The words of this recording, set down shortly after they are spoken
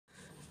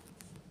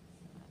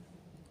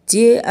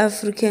Dear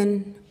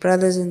African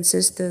brothers and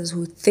sisters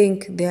who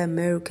think they're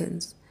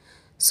Americans,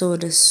 so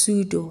the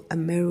pseudo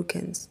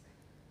Americans.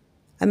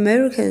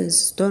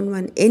 Americans don't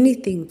want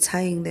anything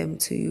tying them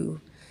to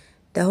you.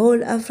 The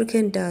whole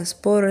African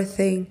diaspora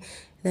thing,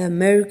 the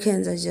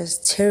Americans are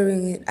just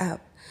tearing it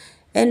up.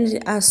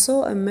 And I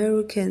saw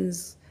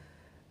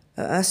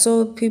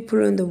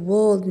people in the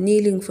world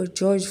kneeling for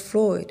George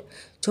Floyd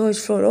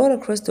all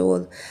across the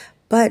world.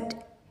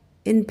 But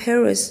in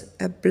Paris,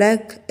 a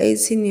black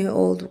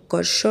 18-year-old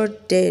got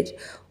shot dead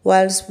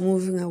whilst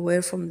moving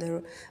away from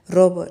the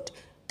robot.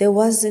 There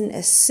wasn't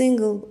a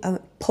single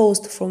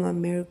post from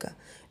America,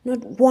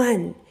 not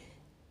one.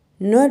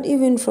 Not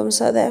even from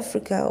South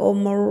Africa or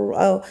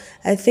Morocco.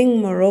 I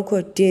think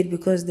Morocco did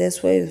because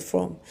that's where it's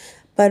from.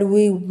 But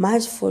we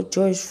marched for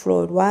George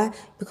Floyd. Why?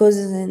 Because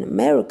it's in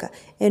America.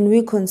 And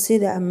we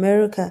consider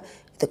America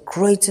the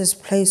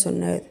greatest place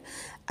on earth.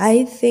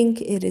 I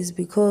think it is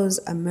because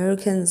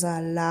Americans are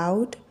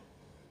allowed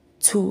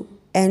to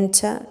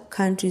enter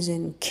countries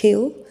and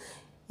kill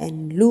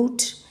and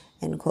loot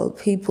and call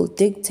people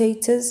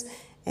dictators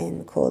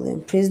and call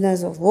them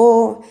prisoners of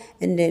war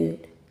and then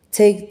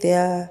take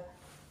their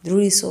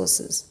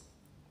resources.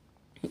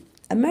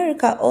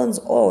 America owns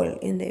oil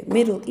in the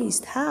Middle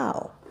East.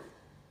 How?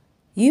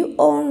 You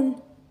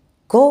own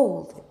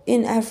gold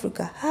in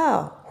Africa.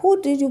 How?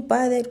 Who did you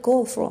buy that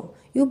gold from?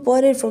 You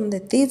bought it from the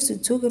thieves who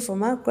took it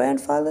from our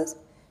grandfathers?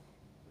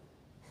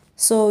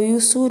 So you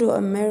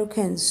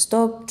pseudo-Americans,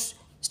 stop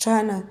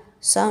trying to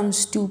sound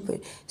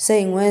stupid,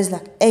 saying words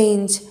like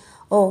ain't,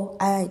 oh,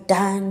 I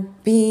done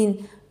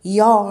been,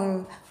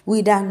 y'all,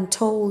 we done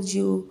told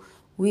you,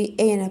 we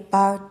ain't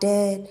about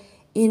that,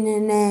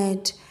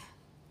 internet,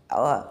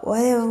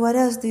 whatever, what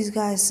else these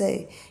guys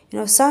say.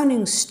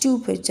 Sounding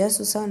stupid just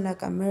to sound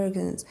like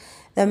Americans.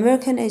 The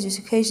American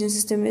education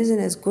system isn't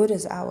as good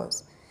as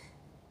ours.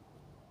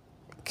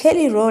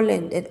 Kelly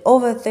Rowland, at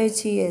over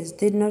 30 years,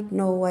 did not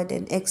know what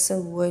an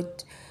Excel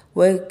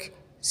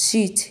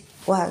worksheet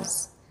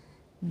was.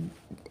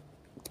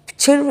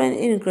 Children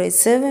in grade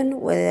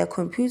 7 with their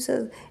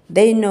computers,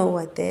 they know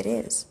what that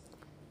is.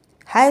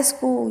 High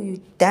school,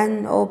 you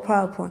done all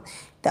PowerPoint.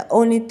 The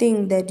only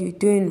thing that you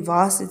do in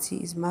varsity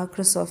is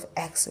Microsoft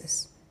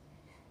Access.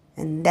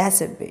 And that's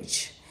a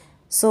bitch.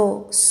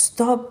 So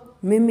stop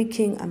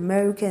mimicking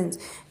Americans.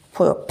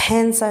 Put your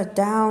pants are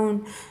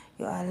down.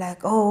 You are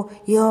like, oh,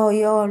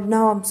 yo,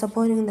 now I'm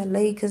supporting the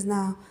Lakers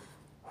now.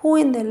 Who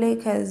in the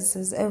Lakers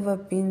has ever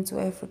been to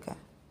Africa?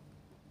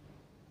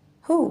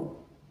 Who?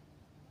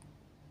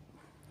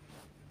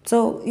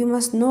 So you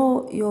must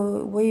know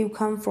where you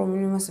come from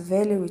and you must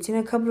value it. In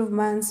a couple of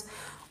months,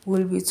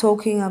 we'll be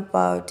talking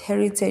about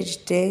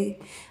Heritage Day.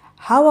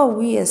 How are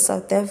we as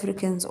South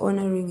Africans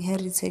honoring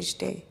Heritage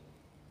Day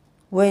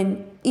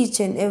when each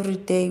and every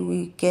day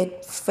we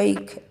get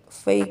fake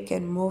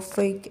and more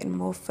fake and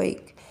more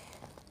fake?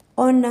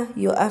 Honor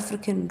your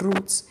African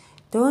roots.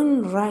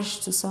 Don't rush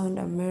to sound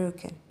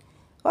American.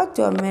 What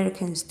do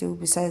Americans do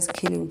besides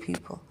killing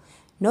people?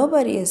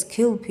 Nobody has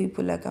killed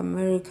people like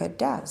America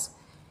does.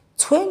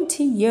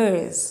 20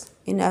 years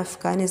in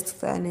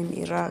Afghanistan and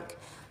Iraq.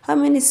 How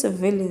many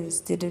civilians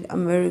did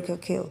America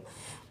kill?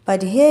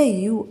 But here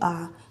you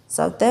are,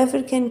 South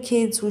African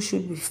kids who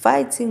should be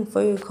fighting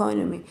for your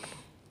economy.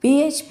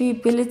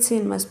 BHP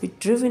Billiton must be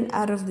driven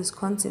out of this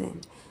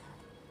continent.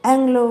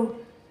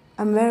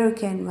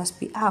 Anglo-American must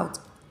be out.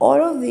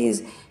 All of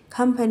these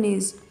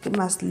companies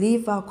must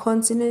leave our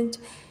continent,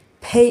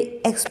 pay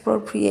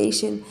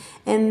expropriation,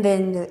 and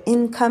then the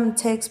income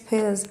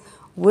taxpayers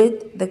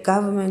with the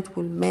government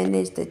will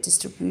manage the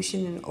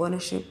distribution and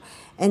ownership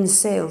and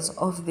sales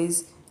of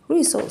these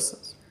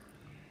resources.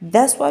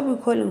 That's what we're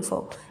calling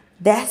for.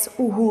 That's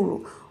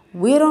Uhuru.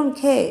 We don't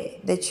care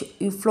that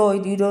you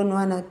Floyd, you don't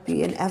want to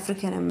be an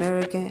African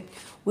American.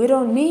 We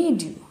don't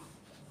need you.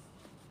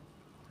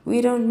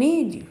 We don't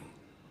need you.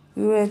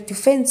 You're a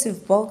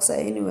defensive boxer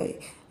anyway.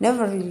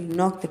 Never really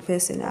knocked the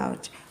person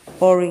out.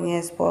 Boring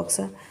ass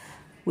boxer.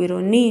 We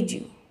don't need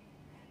you.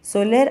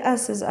 So let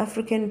us as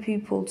African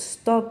people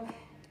stop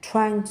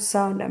trying to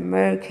sound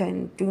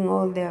American, doing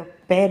all their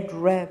bad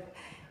rap.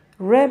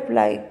 Rap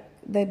like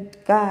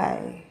that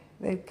guy.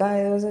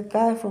 There was a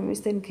guy from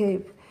Eastern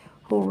Cape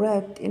who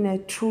rapped in a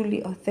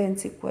truly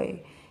authentic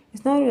way.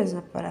 It's not just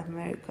about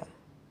America.